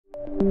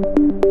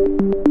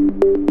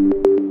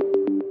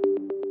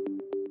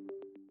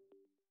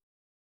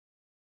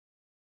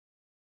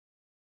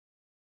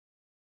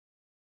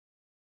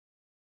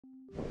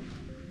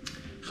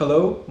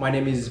Hello, my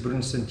name is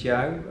Bruno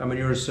Santiago. I'm a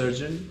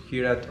neurosurgeon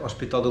here at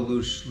Hospital de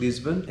Luz,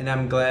 Lisbon, and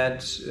I'm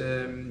glad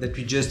that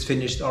we just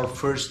finished our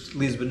first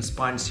Lisbon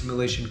spine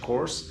simulation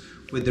course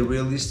with the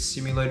Realists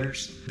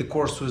simulators. The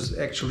course was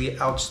actually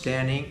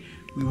outstanding.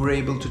 We were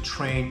able to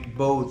train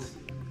both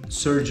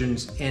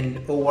surgeons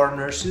and OR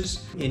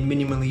nurses in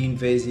minimally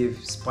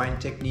invasive spine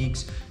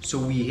techniques. So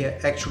we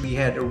actually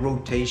had a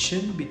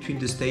rotation between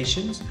the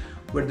stations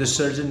where the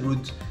surgeon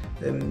would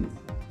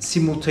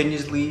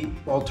simultaneously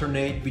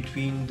alternate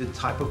between the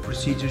type of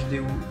procedures they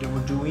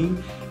were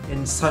doing,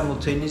 and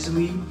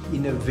simultaneously,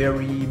 in a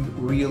very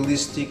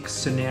realistic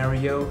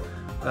scenario,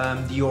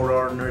 the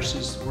OR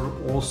nurses were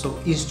also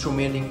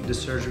instrumenting the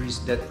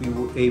surgeries that we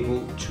were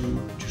able to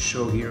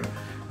show here.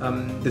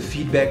 The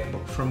feedback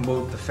from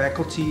both the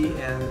faculty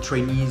and the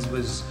trainees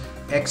was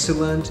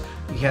excellent.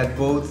 We had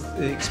both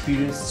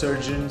experienced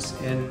surgeons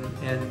and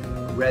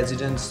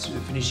residents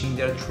finishing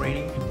their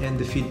training, and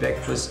the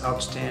feedback was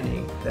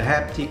outstanding. The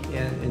haptic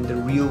and the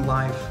real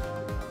life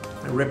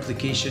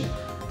replication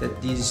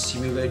that these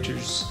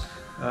simulators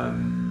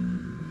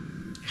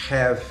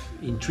have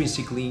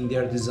intrinsically in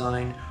their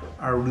design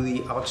are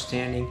really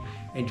outstanding,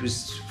 and it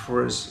was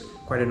for us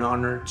quite an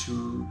honor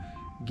to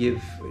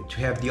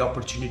have the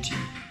opportunity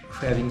of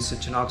having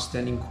such an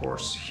outstanding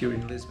course here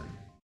in Lisbon.